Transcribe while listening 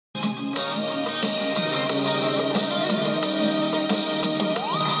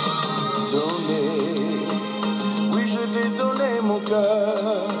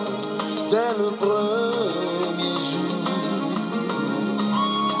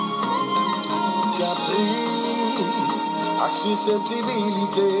Ak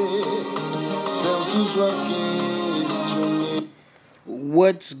susceptibilite, fèm toujwa kestyone.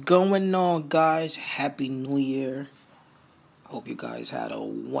 What's going on, guys? Happy New Year. Hope you guys had a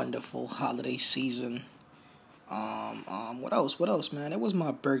wonderful holiday season. What else? What else, man? It was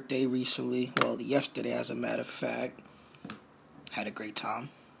my birthday recently. Well, yesterday, as a matter of fact. Had a great time.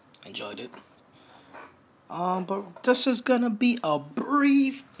 Enjoyed it. But this is gonna be a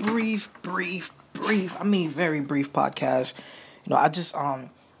brief, very brief podcast. I just,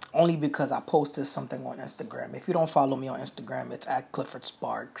 only because I posted something on Instagram. If you don't follow me on Instagram, it's at Clifford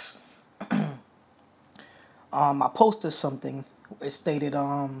Sparks. I posted something. It stated,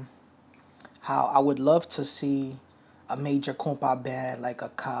 how I would love to see a major compa band like a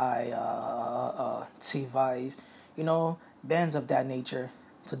Kai, T-Vice, bands of that nature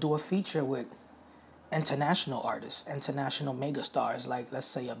to do a feature with international artists, international megastars, like let's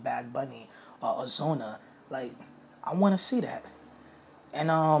say a Bad Bunny or a Zona. Like, I want to see that.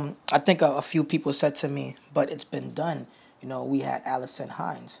 And I think a few people said to me, but it's been done. We had Allison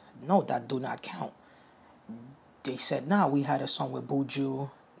Hines. No, that do not count. They said, nah, we had a song with Buju,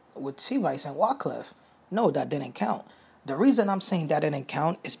 with T-Vice and Wyclef. No, that didn't count. The reason I'm saying that didn't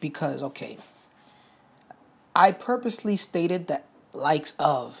count is because, okay, I purposely stated that likes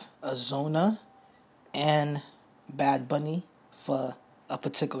of a Zona and Bad Bunny for a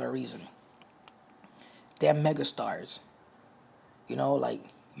particular reason. They're megastars. Like,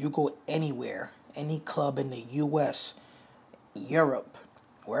 you go anywhere, any club in the U.S., Europe,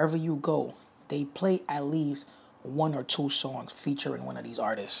 wherever you go, they play at least one or two songs featuring one of these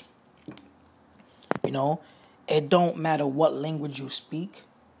artists. It don't matter what language you speak,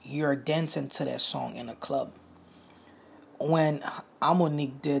 you're dancing to that song in a club. When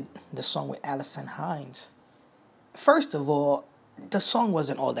Amonique did the song with Allison Hines, first of all, the song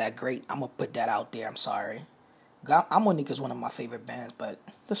wasn't all that great. I'm going to put that out there. I'm sorry. Amonique is one of my favorite bands, but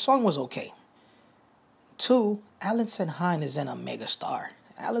the song was okay. 2, Allison Hines isn't a megastar.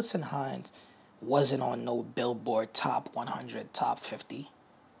 Allison Hines wasn't on no Billboard Top 100, Top 50.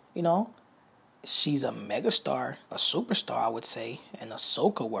 She's a megastar, a superstar, I would say, in the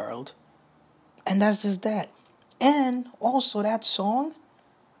soca world. And that's just that. And also that song,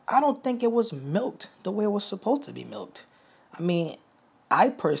 I don't think it was milked the way it was supposed to be milked. I mean, I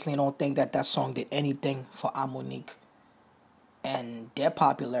personally don't think that song did anything for Amonique and their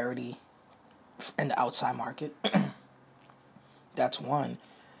popularity in the outside market. That's one.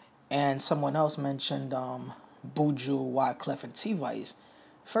 And someone else mentioned Buju, Wyclef, and T-Vice.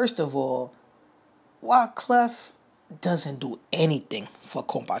 First of all, Wyclef doesn't do anything for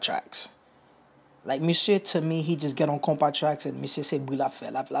compa tracks. Like, monsieur, to me, he just get on compa tracks and monsieur say, bula fe,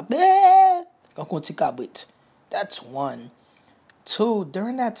 la, bla, blah. That's one. 2,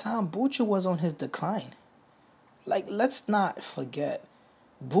 during that time, Buju was on his decline. Like, let's not forget,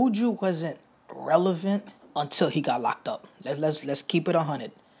 Buju wasn't relevant until he got locked up. Let's keep it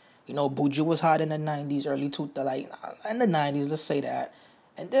 100. Buju was hot in the 90s, early 2000s, like, in the 90s, let's say that.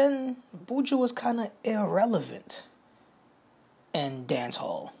 And then Buju was kind of irrelevant in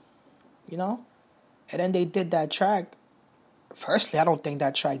dancehall, And then they did that track. Personally, I don't think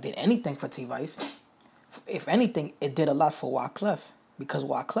that track did anything for T-Vice. If anything, it did a lot for Wyclef. Because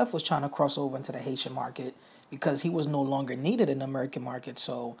Wyclef was trying to cross over into the Haitian market because he was no longer needed in the American market.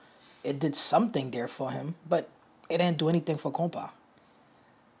 So it did something there for him. But it didn't do anything for compa.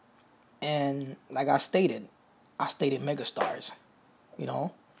 And like I stated megastars.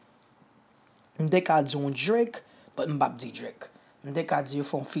 M'dè ka di un Drake, but m'bap di Drake. M'dè ka di yo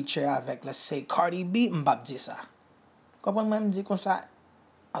fon feature avec, let's say, Cardi B, m'bap di sa. Kompon mwen m'di kon sa,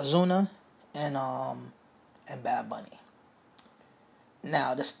 Azona and Bad Bunny.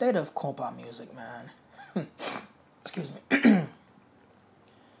 Now, the state of compa music, man. Excuse me.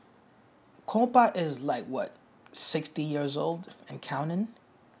 Compa is like, what, 60 years old and counting?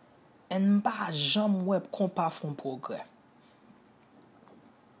 And m'ba jam web compa fon progrès.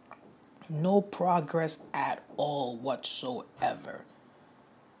 No progress at all whatsoever.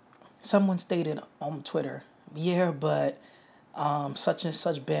 Someone stated on Twitter, yeah, but such and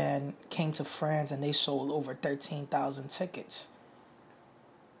such band came to France and they sold over 13,000 tickets.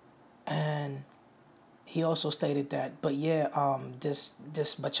 And he also stated that, but yeah, this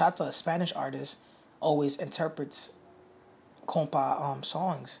bachata, a Spanish artist, always interprets compa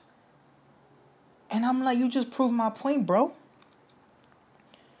songs. And I'm like, you just proved my point, bro.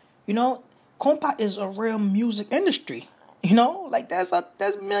 Compa is a real music industry. Like there's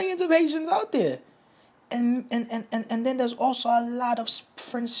millions of Asians out there. And then there's also a lot of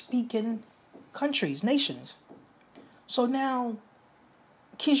French-speaking countries, nations. So now,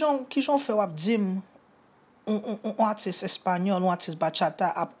 ki jon fè wap dim on artiste espagnol, on artiste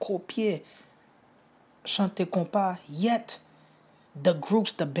bachata ap kopye chante compa, yet the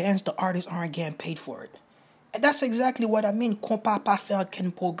groups, the bands, the artists aren't getting paid for it. And that's exactly what I mean. Compa pa fè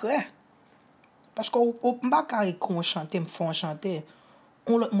anken progrès. Parce que ou mba kare kon chante, m'fon chante,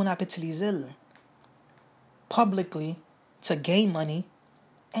 on lot moun ap utilize l publicly to gain money,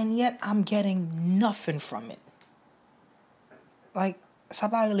 and yet I'm getting nothing from it. Like, sa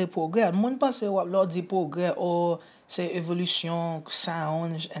pa rele progrès. Moun pense wap lor di progrès or c'est evolution,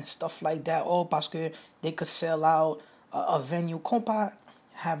 sound and stuff like that, or parce que they could sell out a venue. Compa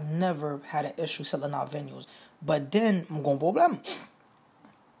have never had an issue selling out venues. But then, m'gon problem.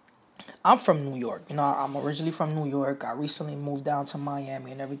 I'm from New York. You know, I'm originally from New York. I recently moved down to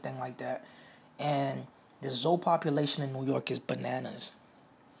Miami and everything like that. And the Zoe population in New York is bananas.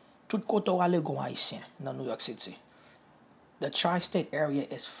 Tout koto wale go Haitien in New York City. The tri-state area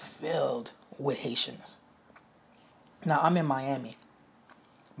is filled with Haitians. Now, I'm in Miami.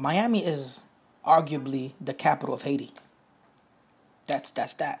 Miami is arguably the capital of Haiti. That's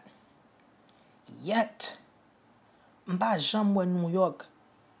that. Yet, mba jamwe New York,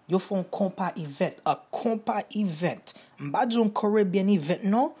 yo fon compa event. A compa event. Mba di un Caribbean event,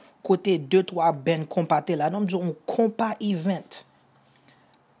 non? Kote 2-3 ben compa te la. Non, mdi un compa event.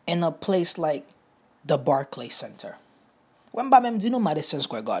 In a place like the Barclays Center. When ba même di nou Madison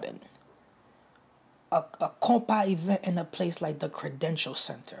Square Garden. A compa event in a place like the Credential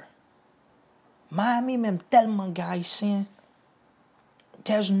Center. Miami même tellement Haitien.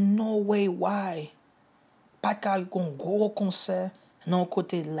 There's no way why. Pat ka yon gros concert non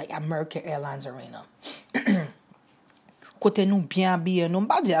kote like American Airlines Arena. Kote nou bien habillé, nou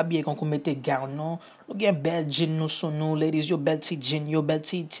mba di habillé kon mette gown non. Nou gen bel jean nou son nou, ladies, yo bel ti jean, yo bel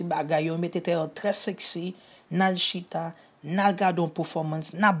ti bagay, yo mette te très sexy, nal chita, nal gadon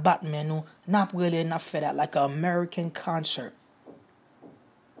performance, na Batman nou, na prele na fè that like an American concert.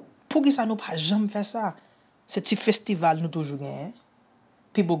 Pou ki sa nou pa jam fè sa? Se ti festival nou toujou gen,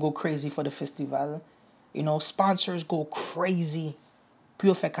 People go crazy for the festival. You know, sponsors go crazy pou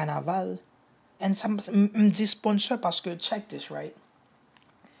yo fè carnaval. And m'di sponsor parce que check this, right?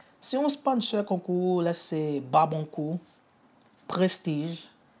 Si on sponsor concours, let's say Babonkou, Prestige,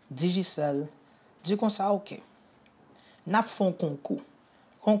 Digicel, di kon sa, ok. Nap fon concours.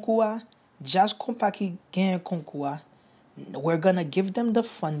 Concours a, jazz compa ki gen concours a, we're gonna give them the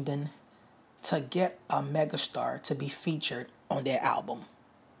funding to get a megastar to be featured on their album.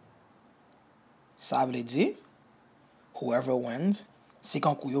 Sa vle di, whoever wins, si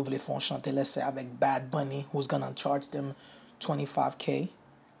concours yo vle fon chante, let's say avec Bad Bunny, who's gonna charge them $25,000,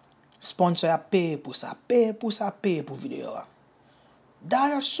 sponsor a paye pou sa, paye pou video a.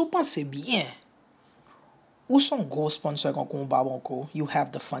 D'ailleurs, sou pense bien, ou son gros sponsor konkou Babonko, you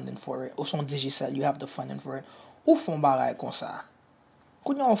have the funding for it. Ou son Digicel, you have the funding for it. Ou fon baray kon sa.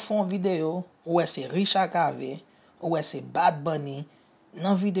 Koun yon fon video, ou se Richard Kave, ou se Bad Bunny,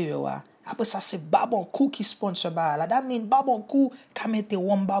 nan video a, apre sa se Babonko ki sponsor ba la. That mean Babonko ka mette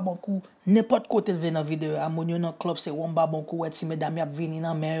Wom Babonko n'importe kote ve nan video a. Moun yo nan club se Wom Babonko wè ti medami ap vini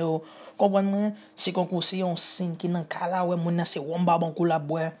nan men yo. Kompren mwen? Se konkou se yon sin ki nan kala wè moun nan se Wom Babonko la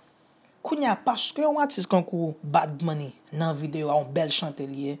bwe. Kounya paske yon artist konkou Bad Bunny nan video a on bel chante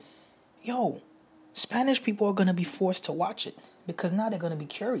liye. Yo, Spanish people are gonna be forced to watch it because now they're gonna be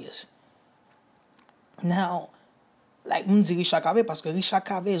curious. Now, like Mdi Richard Kave, parce que Richard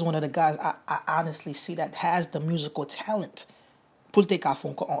Kave is one of the guys I honestly see that has the musical talent. Pour take off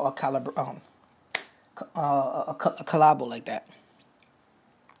on a collabo like that.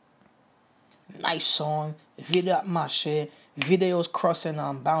 Nice song, video marché, videos crossing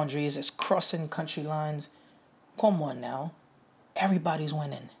boundaries, it's crossing country lines. Come on now, everybody's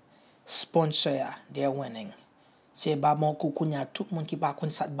winning. Sponsor, they're winning. Se Babonkou kounya tout moun ki pa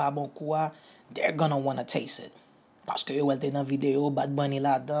kon sat Babonkou a, they're gonna wanna taste it. Parce que yo wèl te nan video, Bad Bunny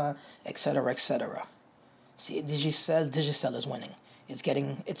la dan, etc. See, Digicel is winning.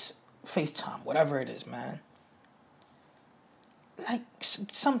 It's FaceTime, whatever it is, man. Like,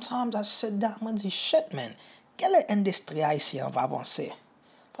 sometimes I sit down and say, shit, man, quelle industrie haïtienne va avancer?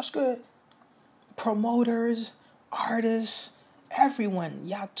 Parce que promoters, artists, everyone,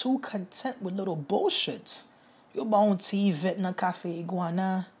 y'all too content with little bullshit. Yo ba on ti event nan Café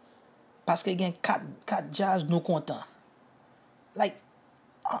Iguana, parce que gen 4 jazz nou kontan. Like,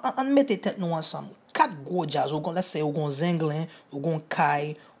 an mette tèt nou ansam. 4 gros jazz, ou gon, let's say, ou gon Zenglin, ou gon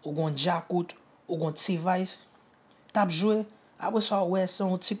Kai, ou gon Jakout, ou gon T-Vice. Tap jwe, apre sa wè, se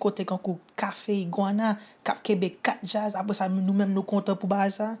on ti kote kankou Café Iguana, Cap Québec 4 jazz, apre sa nou mèm nou kontan pou ba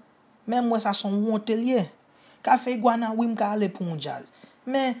sa. Mèm wè sa son wonte liye. Café Iguana, wim ka ale pou un jazz.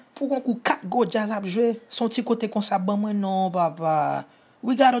 Men, pou kon kou 4 go jazz ap jwe, son ti kote kon sa ban mwen, non, papa.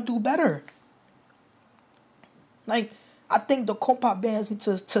 We gotta do better. Like, I think the compa bands need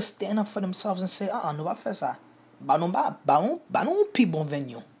to stand up for themselves and say, nou va fè sa. Ba nou pi bon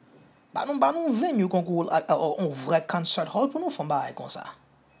venue. Ba nou venue kon kou on vre concert hall pou nou fon ba kon sa.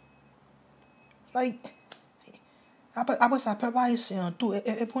 Like, apre sa, pe ba ese an tou,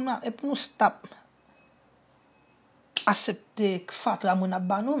 e pou nou stop accepte fatra moun ap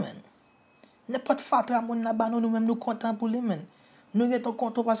ba nou, men. N'importe fatra moun ap ba nou, nou men nou kontan pou li, men. Nou geton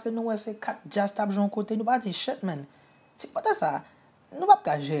konto paske nou wese 4 jazz tap joun kote, nou ba di shit, men. Si pote sa, nou pa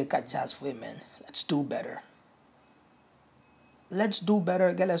ka jere 4 jazz fwe, men. Let's do better. Let's do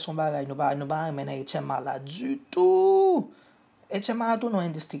better. Gele son bagay, nou ba men HMA la du tout. HMA la tout nou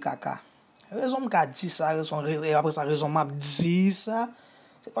industri kaka. Rezon mka di sa, apre sa rezon map di sa,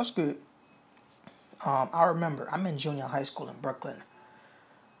 c'est parce que I remember, I'm in junior high school in Brooklyn.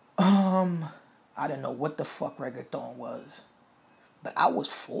 I didn't know what the fuck reggaeton was. But I was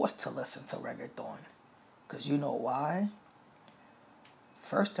forced to listen to reggaeton. Because you know why?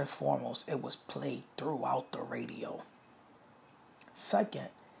 First and foremost, it was played throughout the radio. Second,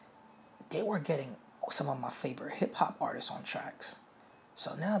 they were getting some of my favorite hip-hop artists on tracks.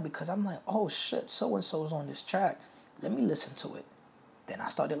 So now, because I'm like, oh shit, so-and-so's on this track, let me listen to it. Then I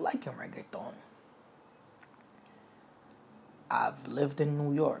started liking reggaeton. I've lived in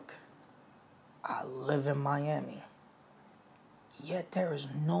New York. I live in Miami. Yet there is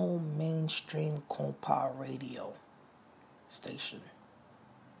no mainstream compa radio station.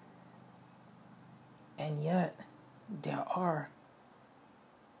 And yet there are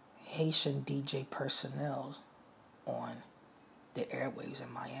Haitian DJ personnel on the airwaves in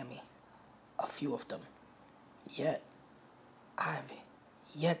Miami. A few of them. Yet I've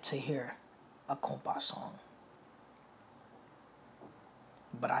yet to hear a compa song.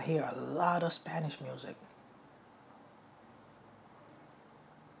 But I hear a lot of Spanish music.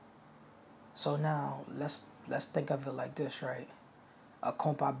 So now, let's think of it like this, right? A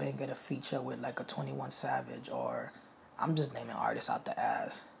compa band get a feature with like a 21 Savage, or I'm just naming artists out the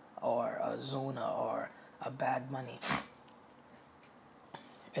ass, or a Zuna, or a Bad Bunny.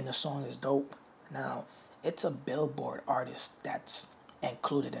 And the song is dope. Now, it's a Billboard artist that's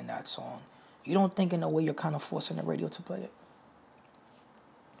included in that song. You don't think in a way you're kind of forcing the radio to play it?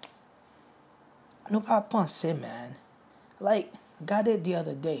 No pa pense, man. Like, got it the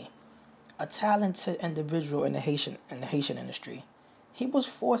other day. A talented individual in the Haitian industry. He was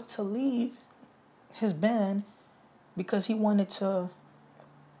forced to leave his band because he wanted to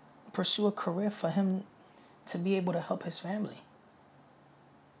pursue a career for him to be able to help his family.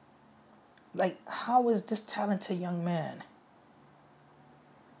 Like, how is this talented young man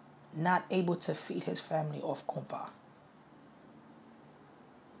not able to feed his family off compa?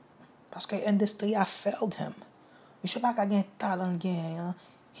 Parce que industry a failed him. You should pas gen talent gen.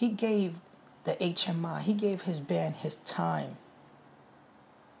 He gave the HMI, he gave his band his time.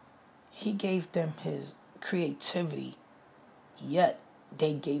 He gave them his creativity. Yet,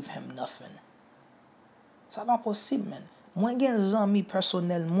 they gave him nothing. Ça pas possible, man. Mwen gen zami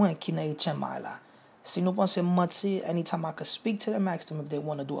personnel mwen ki na HMI la. Si nou pense mati, anytime I could speak to them, ask them if they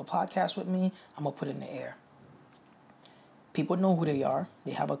want to do a podcast with me, I'm going to put it in the air. People know who they are.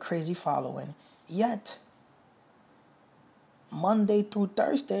 They have a crazy following. Yet, Monday through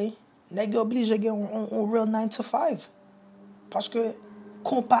Thursday, nèg yo oblige gen on real 9 to 5. Parce que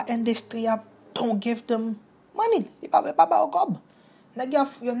compa industry don't give them money. Y pa ba o gob.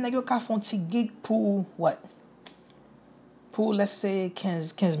 Nèg yo ka fon ti gig pour what? Pour let's say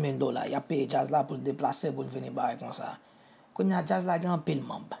 $15,000. Y a paye jazz la pour le déplacer pour venir ba comme ça. Konya jazz la gen pile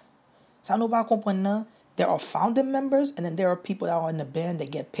membre. Ça nou pa comprendre nan. There are founding members, and then there are people that are in the band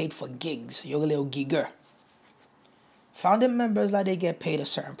that get paid for gigs. You're a little gigger. Founding members, like, they get paid a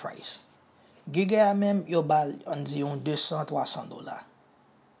certain price. Gigger, même, yo bal on dit on $200-300.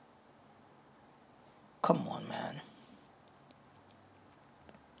 Come on, man.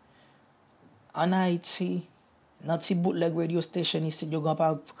 En Haiti, nan ti bootleg radio station ici, yo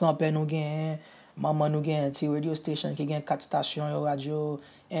kampe nou gen, maman nou gen ti radio station ki gen 4 stasyon yo radio,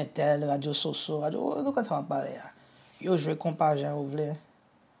 Intel, radio Soso, radio, nou kan tan pale ya. Yo jwe kompa jan ou vle.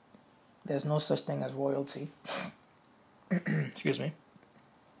 There's no such thing as royalty. Excuse me.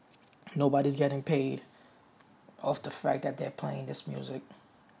 Nobody's getting paid off the fact that they're playing this music.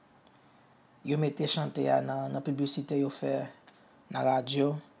 Yo mette chante ya nan publicite yo fe na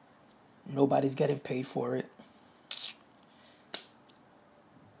radio. Nobody's getting paid for it.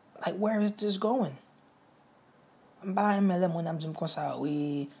 Like, where is this going? Ba mele moun am dim kon sa,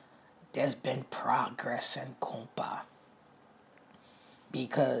 oui, there's been progress in compa.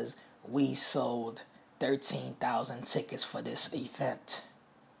 because we sold 13,000 tickets for this event.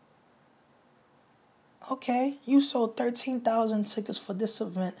 Okay, you sold 13,000 tickets for this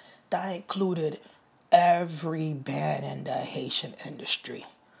event that included every band in the Haitian industry.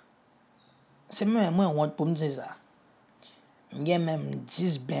 Se mwen want pou mdi sa. Mgen men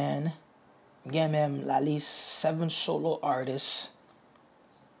 10 band, mgen men la list 7 solo artists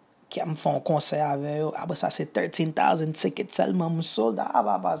qui am font concert avec yo. Après ça c'est 13,000 tickets tellement m sold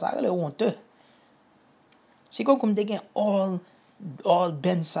out, ça really honteux. Si kon kom te gen all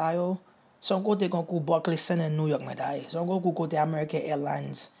band sa yo, son kote kon kou Barclays Center New York metaye. Son kote American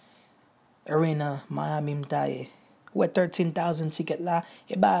Airlines Arena Miami metaye. With 13,000 tickets là,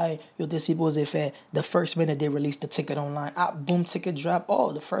 et bah, yo te supposé faire the first minute they released the ticket online. Boom, ticket drop.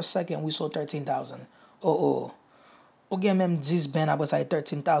 Oh, the first second we sold 13,000. Oh. Ou gen même 10 ben après ça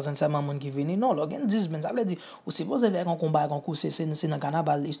 13,000 seulement moun qui vini. Non, lo gen 10 ben, ça veut dire ou supposé faire un combat kon kou c'est dans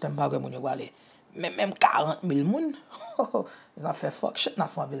carnaval Eastern Park moun yo aller. Même 40,000 moun. Ça fait fuck shit na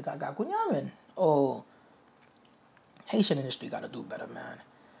fon ville kaka kounya men. Oh. Haitian industry got to do better, man.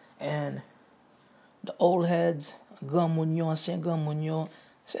 And the old heads, grand moun yo, ancien grand moun yo,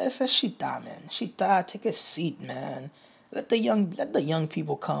 c'est chita, man. Chita, take a seat, man. Let the young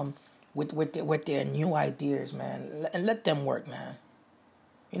people come with their new ideas, man. And let them work, man.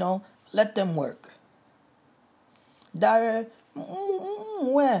 You know, let them work. There,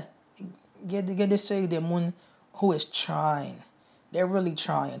 where get to say the moun who is trying. They're really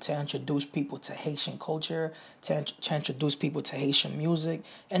trying to introduce people to Haitian culture, to introduce people to Haitian music,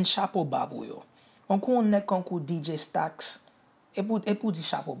 and chapeau babou yo. On connaît qu'on DJ Stax, et pour dire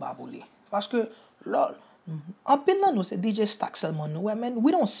chapeau babou li. Parce que, lol, en pile là nous c'est DJ Stax seulement nous, man.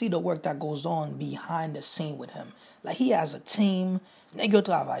 We don't see the work that goes on behind the scene with him. Like he has a team, nèg yo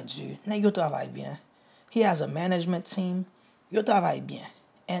travaille dur, nèg yo travaille bien. He has a management team, yo travaille bien.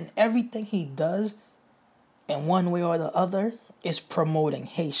 And everything he does, in one way or the other, is promoting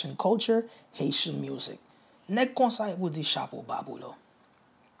Haitian culture, Haitian music. Nèg kon sa pou di chapeau babou lo.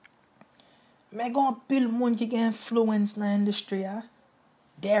 Mais gon pile moun ki gen influence na industry a.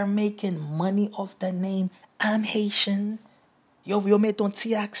 They're making money off the name I'm Haitian. Yo met ton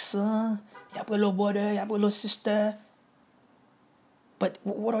ti accent. Y'a pre lo brother, y'a pre lo sister. But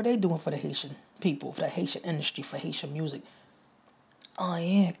what are they doing for the Haitian people, for the Haitian industry, for Haitian music? Oh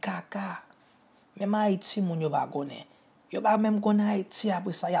yeah, kaka. Même Haïti moun yo ba konnen. Yo ba même konnen Haïti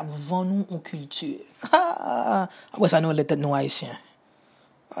après ça y a vend nous en culture. Après ça nous les têtes nous haïtiens.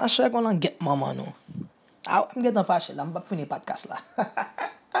 I sure gonna get mama no. I'm getting fashion. I'm about to finish podcast lah.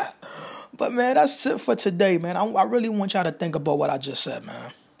 But man, that's it for today, man. I really want y'all to think about what I just said,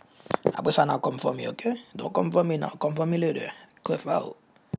 man. I wish I not come for me, okay? Don't come for me now. Come for me later. Cliff out.